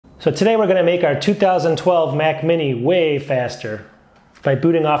So today we're going to make our 2012 Mac Mini way faster by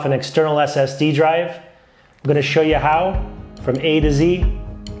booting off an external SSD drive. I'm going to show you how from A to Z.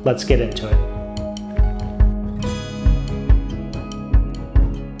 Let's get into it.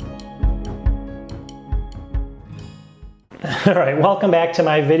 All right, welcome back to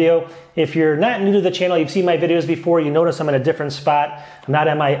my video. If you're not new to the channel, you've seen my videos before, you notice I'm in a different spot. I'm not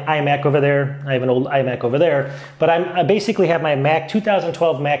at my iMac over there. I have an old iMac over there, but I basically have my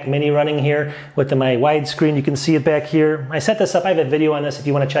 2012 Mac Mini running here with my widescreen. You can see it back here. I set this up. I have a video on this if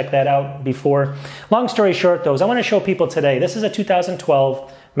you want to check that out before. Long story short though, is I want to show people today, this is a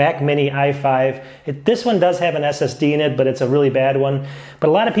 2012 Mac Mini i5. This one does have an SSD in it, but it's a really bad one. But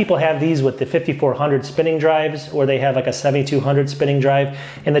a lot of people have these with the 5400 spinning drives, or they have like a 7200 spinning drive.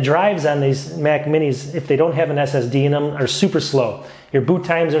 And the drives on these Mac Minis, if they don't have an SSD in them, are super slow. Your boot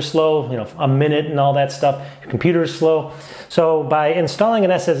times are slow, a minute and all that stuff. Your computer is slow. So by installing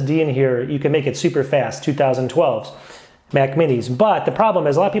an SSD in here, you can make it super fast, 2012s. Mac Minis. But the problem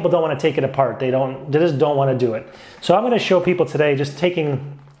is a lot of people don't want to take it apart. They just don't want to do it. So I'm going to show people today just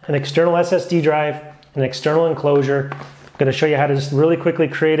taking an external SSD drive, an external enclosure. I'm going to show you how to just really quickly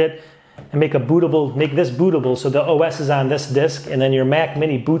create it and make this bootable so the OS is on this disk and then your Mac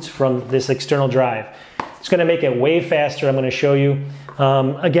Mini boots from this external drive. It's going to make it way faster. I'm going to show you.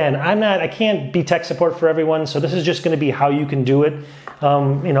 Again, I can't be tech support for everyone, so this is just going to be how you can do it.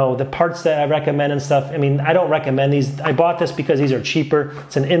 The parts that I recommend and stuff, I don't recommend these. I bought this because these are cheaper.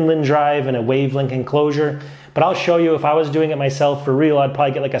 It's an inland drive and a wavelength enclosure. But I'll show you if I was doing it myself for real, I'd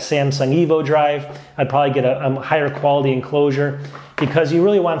probably get like a Samsung Evo drive. I'd probably get a higher quality enclosure because you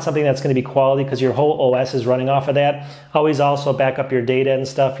really want something that's going to be quality because your whole OS is running off of that. Always also back up your data and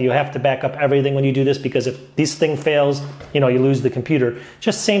stuff. You have to back up everything when you do this because if this thing fails, you lose the computer.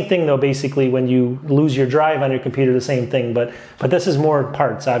 Just same thing though, basically when you lose your drive on your computer, the same thing. But this is more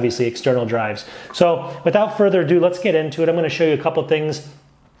parts, obviously, external drives. So without further ado, let's get into it. I'm going to show you a couple things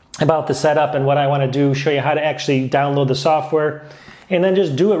about the setup and what I want to do, show you how to actually download the software, and then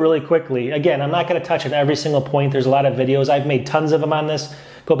just do it really quickly. Again, I'm not going to touch on every single point. There's a lot of videos. I've made tons of them on this.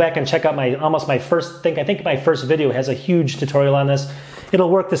 Go back and check out I think my first video has a huge tutorial on this. It'll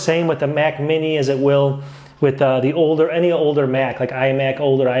work the same with the Mac Mini as it will with any older Mac, like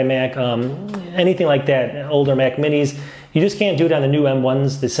older iMac, anything like that, older Mac Minis. You just can't do it on the new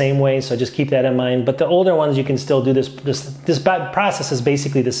M1s the same way, so just keep that in mind. But the older ones, you can still do this. This process is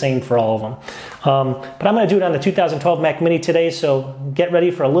basically the same for all of them. But I'm going to do it on the 2012 Mac Mini today, so get ready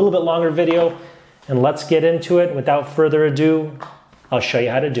for a little bit longer video, and let's get into it. Without further ado, I'll show you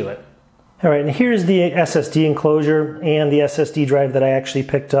how to do it. All right, and here's the SSD enclosure and the SSD drive that I actually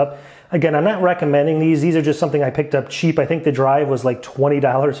picked up. Again, I'm not recommending these. These are just something I picked up cheap. I think the drive was like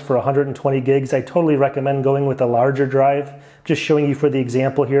 $20 for 120 gigs. I totally recommend going with a larger drive. Just showing you for the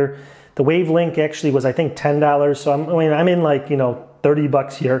example here. The wavelength actually was, I think, $10. So I'm in like, 30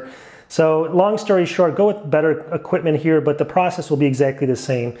 bucks here. So long story short, go with better equipment here, but the process will be exactly the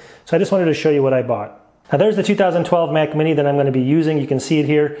same. So I just wanted to show you what I bought. Now there's the 2012 Mac Mini that I'm going to be using. You can see it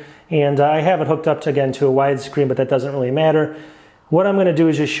here. And I have it hooked up to a widescreen, but that doesn't really matter. What I'm going to do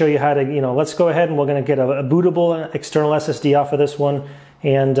is just show you how to, let's go ahead and we're going to get a bootable external SSD off of this one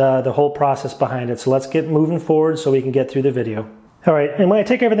and the whole process behind it. So let's get moving forward so we can get through the video. All right, and when I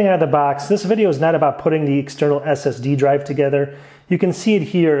take everything out of the box, this video is not about putting the external SSD drive together. You can see it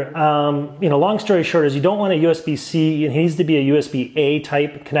here. Long story short is you don't want a USB-C. It needs to be a USB-A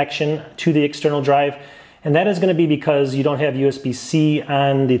type connection to the external drive. And that is going to be because you don't have USB-C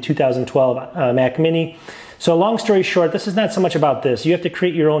on the 2012 Mac Mini. So long story short, this is not so much about this. You have to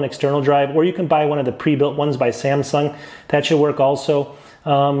create your own external drive, or you can buy one of the pre-built ones by Samsung. That should work also.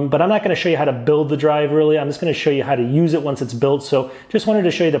 But I'm not going to show you how to build the drive really. I'm just going to show you how to use it once it's built. So just wanted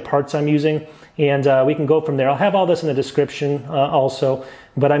to show you the parts I'm using, and we can go from there. I'll have all this in the description also.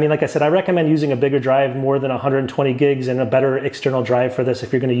 But like I said, I recommend using a bigger drive, more than 120 gigs, and a better external drive for this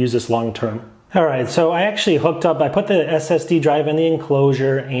if you're going to use this long term. All right, so I actually hooked up, I put the SSD drive in the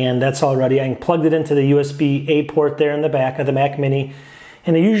enclosure, and that's all ready. I plugged it into the USB-A port there in the back of the Mac Mini.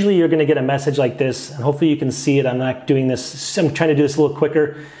 And usually you're going to get a message like this, and hopefully you can see it. I'm not doing this, I'm trying to do this a little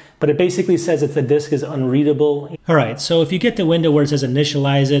quicker, but it basically says that the disk is unreadable. All right, so if you get the window where it says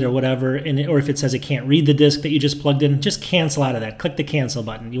initialize it or whatever, or if it says it can't read the disk that you just plugged in, just cancel out of that. Click the cancel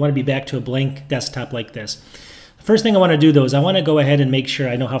button. You want to be back to a blank desktop like this. The first thing I want to do though is I want to go ahead and make sure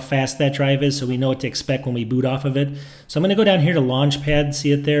I know how fast that drive is so we know what to expect when we boot off of it. So I'm going to go down here to Launchpad,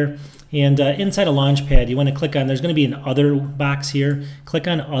 see it there? And inside of Launchpad, you want to click on, there's going to be an Other box here. Click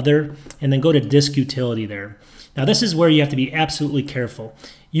on Other, and then go to Disk Utility there. Now this is where you have to be absolutely careful.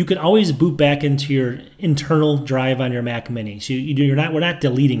 you can always boot back into your internal drive on your Mac Mini. So we're not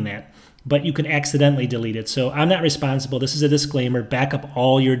deleting that, but you can accidentally delete it. So I'm not responsible. This is a disclaimer. Back up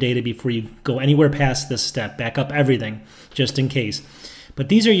all your data before you go anywhere past this step. Back up everything, just in case. But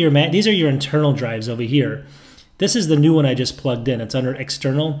these are your internal drives over here. This is the new one I just plugged in. It's under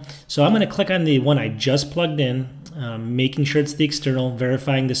external. So I'm going to click on the one I just plugged in, making sure it's the external,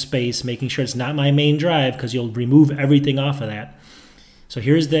 verifying the space, making sure it's not my main drive, because you'll remove everything off of that. So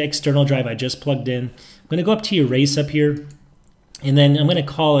here's the external drive I just plugged in. I'm going to go up to erase up here, and then I'm going to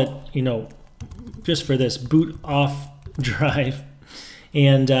call it, just for this, boot off drive.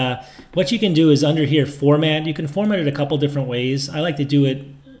 And what you can do is under here, format. You can format it a couple different ways. I like to do it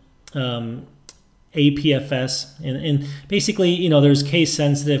APFS, and basically, there's case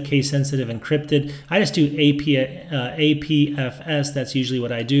sensitive, encrypted. I just do APFS. That's usually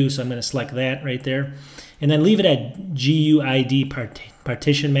what I do. So I'm going to select that right there, and then leave it at GUID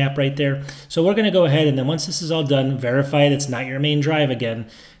partition map right there. So we're going to go ahead, and then once this is all done, verify that it's not your main drive again.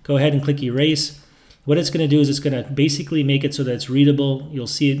 Go ahead and click erase. What it's going to do is it's going to basically make it so that it's readable. You'll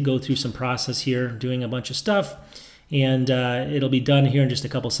see it go through some process here, doing a bunch of stuff, and it'll be done here in just a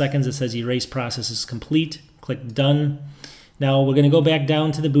couple seconds. It says erase process is complete. Click done. Now we're going to go back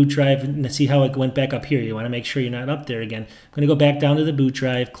down to the boot drive and see how it went back up here. You want to make sure you're not up there again. I'm going to go back down to the boot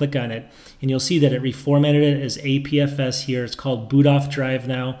drive, click on it, and you'll see that it reformatted it as APFS here. It's called boot off drive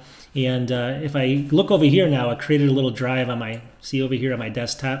now. And if I look over here now, I created a little drive on my, see over here on my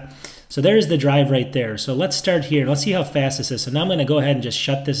desktop. So there's the drive right there. So let's start here. Let's see how fast this is. So now I'm going to go ahead and just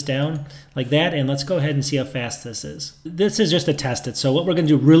shut this down like that, and let's go ahead and see how fast this is. This is just to test it. So what we're going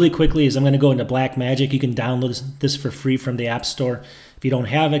to do really quickly is I'm going to go into Blackmagic. You can download this for free from the App Store if you don't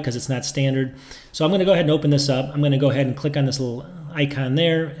have it, because it's not standard. So I'm going to go ahead and open this up. I'm going to go ahead and click on this little icon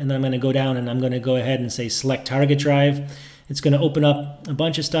there, and then I'm going to go down and I'm going to go ahead and say select target drive. It's going to open up a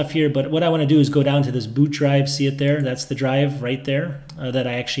bunch of stuff here, but what I want to do is go down to this boot drive. See it there? That's the drive right there that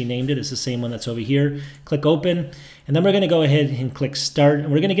I actually named it. It's the same one that's over here. Click open, and then we're going to go ahead and click start,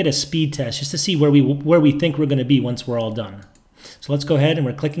 and we're going to get a speed test just to see where we think we're going to be once we're all done. So let's go ahead, and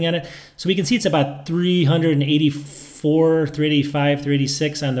we're clicking on it. So we can see it's about 384, 385,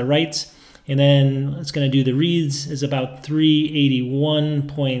 386 on the writes. And then it's going to do the reads is about 381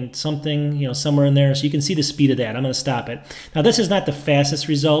 point something, somewhere in there. So you can see the speed of that. I'm going to stop it. Now this is not the fastest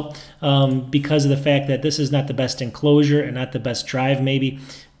result because of the fact that this is not the best enclosure and not the best drive maybe,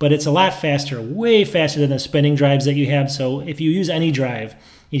 but it's a lot faster, way faster than the spinning drives that you have. So if you use any drive,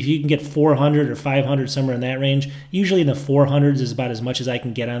 if you can get 400 or 500, somewhere in that range, usually in the 400s is about as much as I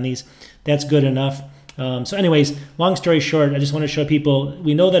can get on these. That's good enough. So anyways, long story short, I just want to show people,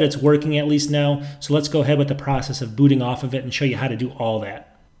 we know that it's working at least now, so let's go ahead with the process of booting off of it and show you how to do all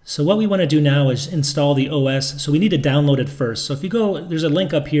that. So what we want to do now is install the OS, so we need to download it first. So if you go, there's a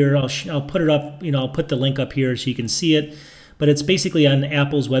link up here, I'll put it up, I'll put the link up here so you can see it, but it's basically on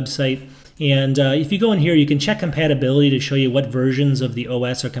Apple's website. And if you go in here, you can check compatibility to show you what versions of the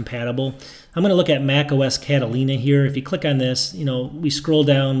OS are compatible. I'm going to look at macOS Catalina here. If you click on this, we scroll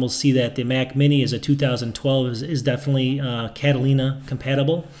down, we'll see that the Mac Mini is a 2012, is definitely Catalina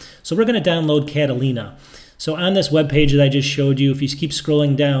compatible. So we're going to download Catalina. So on this web page that I just showed you, if you keep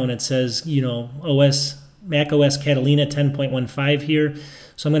scrolling down, it says, macOS Catalina 10.15 here.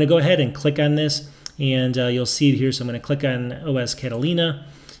 So I'm going to go ahead and click on this, and you'll see it here. So I'm going to click on OS Catalina,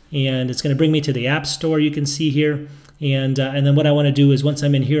 and it's going to bring me to the App Store, you can see here. And then what I want to do is once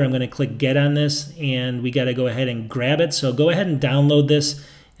I'm in here, I'm going to click Get on this, and we got to go ahead and grab it. So go ahead and download this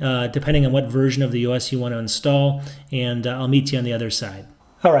depending on what version of the OS you want to install, and I'll meet you on the other side.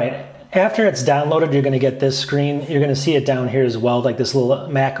 All right, after it's downloaded, you're going to get this screen. You're going to see it down here as well, like this little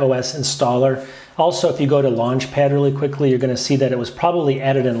macOS installer. Also, if you go to Launchpad really quickly, you're going to see that it was probably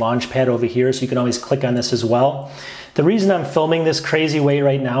added in Launchpad over here, so you can always click on this as well. The reason I'm filming this crazy way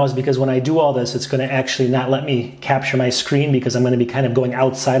right now is because when I do all this, it's going to actually not let me capture my screen because I'm going to be kind of going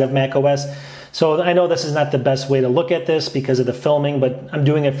outside of macOS. So I know this is not the best way to look at this because of the filming, but I'm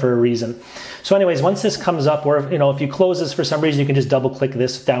doing it for a reason. So anyways, once this comes up, or if you close this for some reason, you can just double click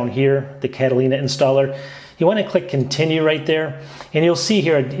this down here, the Catalina installer. You want to click continue right there, and you'll see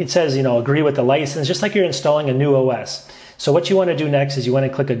here it says, agree with the license, just like you're installing a new OS. So what you want to do next is you want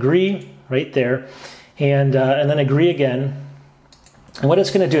to click agree right there, and then agree again. And what it's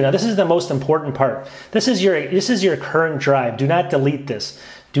going to do, now this is the most important part. This is your current drive. Do not delete this.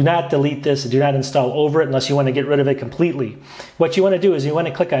 Do not delete this. Do not install over it unless you want to get rid of it completely. What you want to do is you want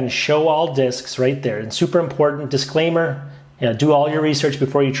to click on show all disks right there. And super important disclaimer, do all your research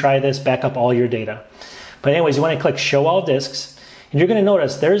before you try this, back up all your data. But anyways, you want to click show all disks, and you're going to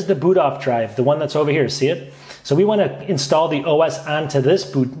notice there's the boot off drive, the one that's over here, see it? So we want to install the OS onto this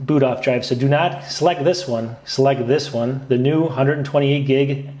boot off drive. So do not select this one, the new 128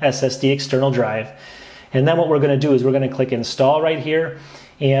 gig SSD external drive. And then what we're going to do is we're going to click install right here.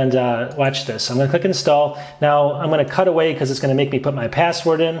 And watch this. I'm going to click install. Now I'm going to cut away because it's going to make me put my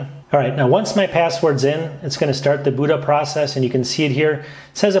password in. All right, now once my password's in, it's going to start the boot up process, and you can see it here.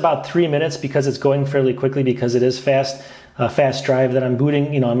 It says about 3 minutes because it's going fairly quickly because it is fast drive that I'm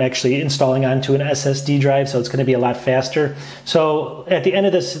booting. You know, I'm actually installing onto an SSD drive, so it's going to be a lot faster. So at the end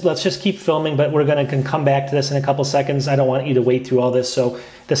of this, let's just keep filming, but we're going to come back to this in a couple seconds. I don't want you to wait through all this. So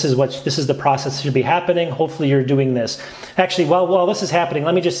this is the process that should be happening. Hopefully you're doing this. Actually, while this is happening,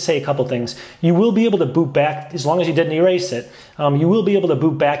 let me just say a couple things. You will be able to boot back, as long as you didn't erase it, you will be able to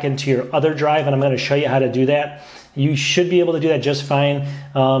boot back into your other drive, and I'm going to show you how to do that. You should be able to do that just fine.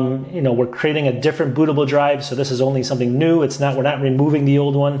 You know, we're creating a different bootable drive, so this is only something new. We're not removing the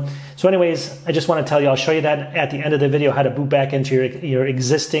old one. So anyways, I just want to tell you, I'll show you that at the end of the video, how to boot back into your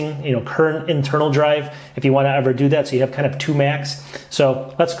existing, you know, current internal drive if you want to ever do that. So you have kind of two Macs.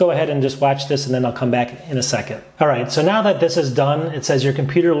 So let's go ahead and just watch this, and then I'll come back in a second. All right, so now that this is done, it says your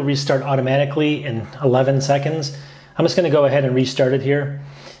computer will restart automatically in 11 seconds. I'm just going to go ahead and restart it here.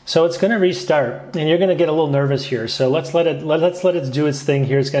 So it's going to restart, and you're going to get a little nervous here. So let's let it do its thing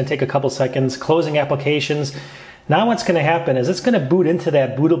here. It's going to take a couple seconds. Closing applications. Now what's going to happen is it's going to boot into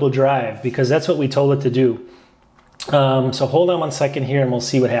that bootable drive because that's what we told it to do. So hold on 1 second here, and we'll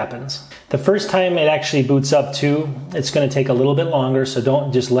see what happens. The first time it actually boots up too, it's going to take a little bit longer. So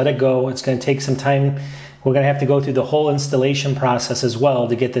don't just let it go. It's going to take some time. We're going to have to go through the whole installation process as well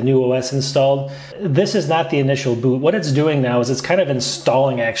to get the new OS installed. This is not the initial boot. What it's doing now is it's kind of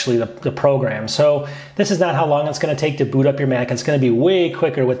installing actually the program. So this is not how long it's going to take to boot up your Mac. It's going to be way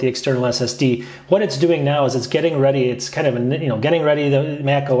quicker with the external SSD. What it's doing now is it's getting ready. It's kind of, you know, getting ready the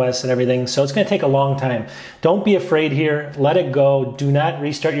macOS and everything. So it's going to take a long time. Don't be afraid here. Let it go. Do not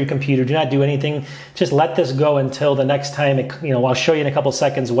restart your computer. Do not do anything. Just let this go until the next time. You know, I'll show you in a couple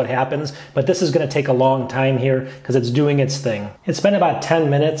seconds what happens. But this is going to take a long time here because it's doing its thing. It's been about 10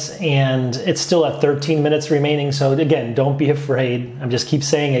 minutes and it's still at 13 minutes remaining. So again, don't be afraid. I'm just keep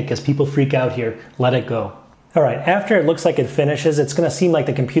saying it because people freak out here. Let it go. All right, after it looks like it finishes, it's going to seem like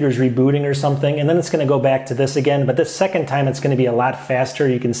the computer's rebooting or something, and then it's going to go back to this again, but this second time it's going to be a lot faster.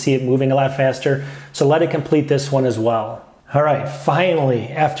 You can see it moving a lot faster. So let it complete this one as well. All right, finally,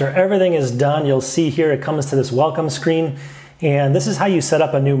 after everything is done, you'll see here it comes to this welcome screen. And this is how you set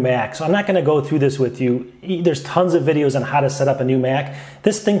up a new Mac. So I'm not going to go through this with you. There's tons of videos on how to set up a new Mac.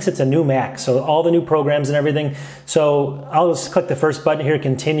 This thinks it's a new Mac, so all the new programs and everything. So I'll just click the first button here,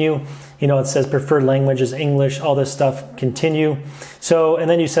 continue. You know, it says preferred language is English, all this stuff, continue. So, and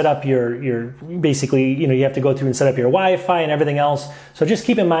then you set up your basically, you know, you have to go through and set up your Wi-Fi and everything else. So just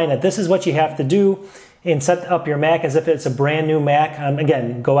keep in mind that this is what you have to do. And set up your Mac as if it's a brand new Mac.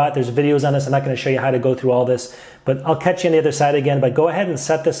 Again, go out, there's videos on this. I'm not going to show you how to go through all this, but I'll catch you on the other side again. But go ahead and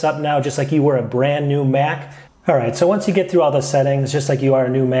set this up now just like you were a brand new Mac. All right, so once you get through all the settings, just like you are a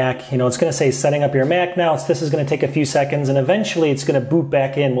new Mac, you know, it's going to say setting up your Mac now. This is going to take a few seconds, and eventually it's going to boot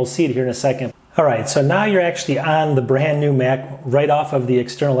back in. We'll see it here in a second. All right, so now you're actually on the brand new Mac right off of the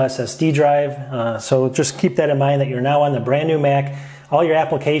external SSD drive. So just keep that in mind that you're now on the brand new Mac. All your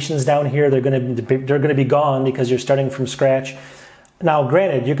applications down here, they're going to be gone because you're starting from scratch. Now,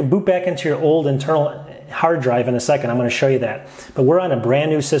 granted, you can boot back into your old internal hard drive in a second. I'm going to show you that. But we're on a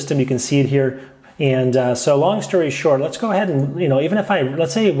brand new system. You can see it here. And so long story short, let's go ahead and, you know, even if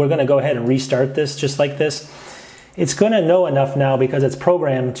let's say we're going to go ahead and restart this just like this. It's going to know enough now because it's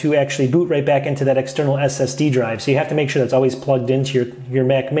programmed to actually boot right back into that external SSD drive. So you have to make sure that's always plugged into your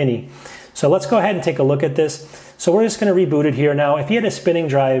Mac Mini. So let's go ahead and take a look at this. So we're just going to reboot it here. Now, if you had a spinning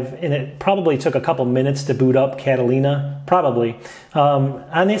drive and it probably took a couple minutes to boot up Catalina, probably,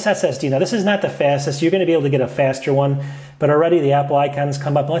 on this SSD, now this is not the fastest. You're going to be able to get a faster one, but already the Apple icons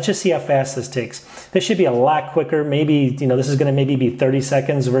come up. Let's just see how fast this takes. This should be a lot quicker. Maybe, you know, this is going to maybe be 30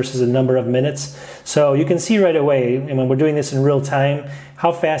 seconds versus a number of minutes. So you can see right away, and when we're doing this in real time,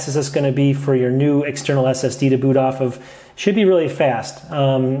 how fast is this going to be for your new external SSD to boot off of. Should be really fast.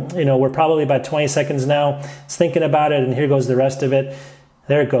 You know, we're probably about 20 seconds now. It's thinking about it, and here goes the rest of it.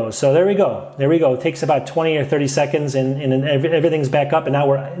 There it goes. So there we go. There we go. It takes about 20 or 30 seconds, and everything's back up. And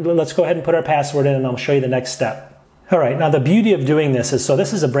now let's go ahead and put our password in, and I'll show you the next step. All right, now the beauty of doing this is, so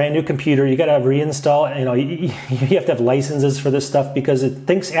this is a brand new computer. You got to reinstall, you know, you have to have licenses for this stuff because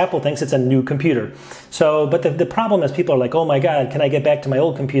Apple thinks it's a new computer. So, but the problem is people are like, oh my God, can I get back to my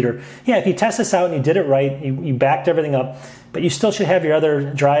old computer? Yeah, if you test this out and you did it right, you backed everything up, but you still should have your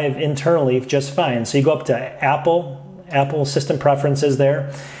other drive internally just fine. So you go up to Apple, Apple system preferences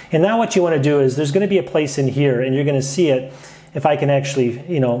there. And now what you want to do is there's going to be a place in here, and you're going to see it, if I can actually,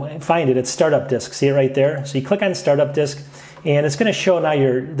 find it, it's startup disk. See it right there? So you click on startup disk, and it's going to show now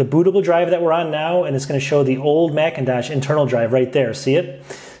the bootable drive that we're on now, and it's going to show the old Macintosh internal drive right there. See it?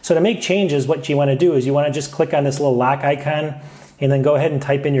 So to make changes, what you want to do is you want to just click on this little lock icon, and then go ahead and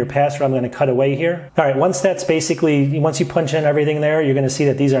type in your password. I'm going to cut away here. All right, once you punch in everything there, you're going to see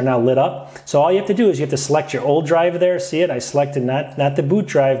that these are now lit up. So all you have to do is you have to select your old drive there. See it? I selected not the boot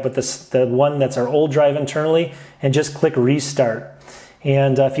drive, but the one that's our old drive internally, and just click restart.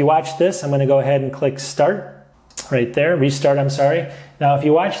 And if you watch this, I'm going to go ahead and click start. Right there, restart, I'm sorry. Now if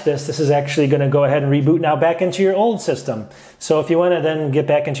you watch this, this is actually going to go ahead and reboot now back into your old system. So if you want to then get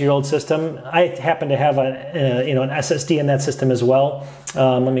back into your old system, I happen to have an SSD in that system as well.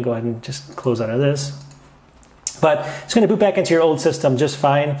 Let me go ahead and just close out of this. But it's going to boot back into your old system just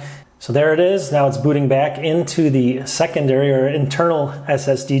fine. So there it is. Now it's booting back into the secondary or internal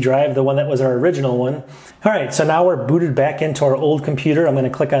SSD drive, the one that was our original one. All right, so now we're booted back into our old computer. I'm going to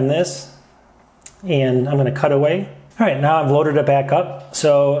click on this, and I'm going to cut away. All right, now I've loaded it back up.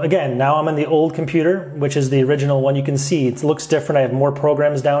 So again, now I'm on the old computer, which is the original one. You can see it looks different. I have more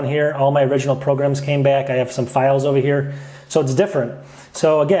programs down here. All my original programs came back. I have some files over here. So it's different.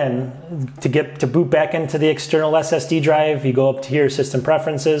 So again, to boot back into the external SSD drive, you go up to here, System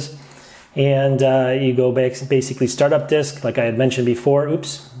Preferences, and you go back, basically Startup Disk, like I had mentioned before.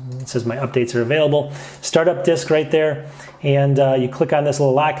 Oops, it says my updates are available. Startup Disk right there. And you click on this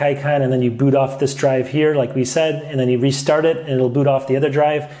little lock icon, and then you boot off this drive here, like we said, and then you restart it, and it'll boot off the other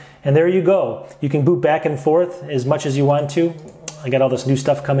drive. And there you go. You can boot back and forth as much as you want to. I got all this new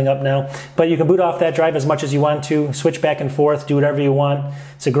stuff coming up now. But you can boot off that drive as much as you want to, switch back and forth, do whatever you want.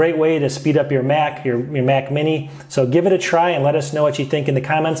 It's a great way to speed up your Mac, your Mac Mini. So give it a try and let us know what you think in the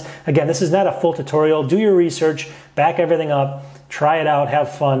comments. Again, this is not a full tutorial. Do your research, back everything up, try it out,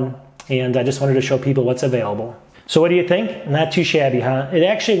 have fun. And I just wanted to show people what's available. So what do you think? Not too shabby, huh? It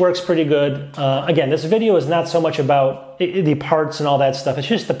actually works pretty good. Again, this video is not so much about the parts and all that stuff. It's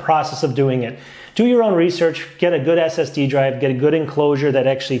just the process of doing it. Do your own research, get a good SSD drive, get a good enclosure that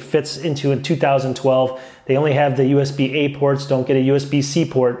actually fits into a 2012. They only have the USB-A ports, don't get a USB-C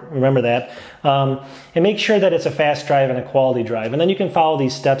port, remember that. And make sure that it's a fast drive and a quality drive. And then you can follow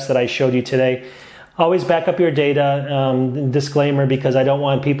these steps that I showed you today. Always back up your data. Disclaimer, because I don't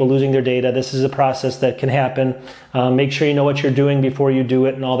want people losing their data. This is a process that can happen. Make sure you know what you're doing before you do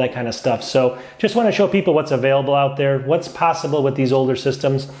it and all that kind of stuff. So just want to show people what's available out there, what's possible with these older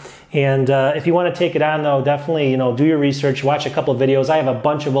systems. And if you want to take it on, though, definitely do your research, watch a couple of videos. I have a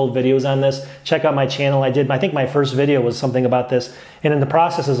bunch of old videos on this. Check out my channel. I think my first video was something about this. And then the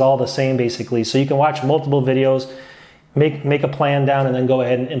process is all the same, basically. So you can watch multiple videos. Make a plan down and then go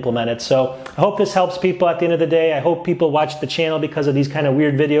ahead and implement it. So I hope this helps people at the end of the day. I hope people watch the channel because of these kind of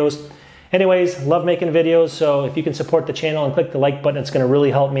weird videos. Anyways, love making videos, so if you can support the channel and click the like button, it's going to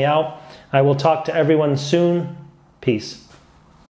really help me out. I will talk to everyone soon. Peace.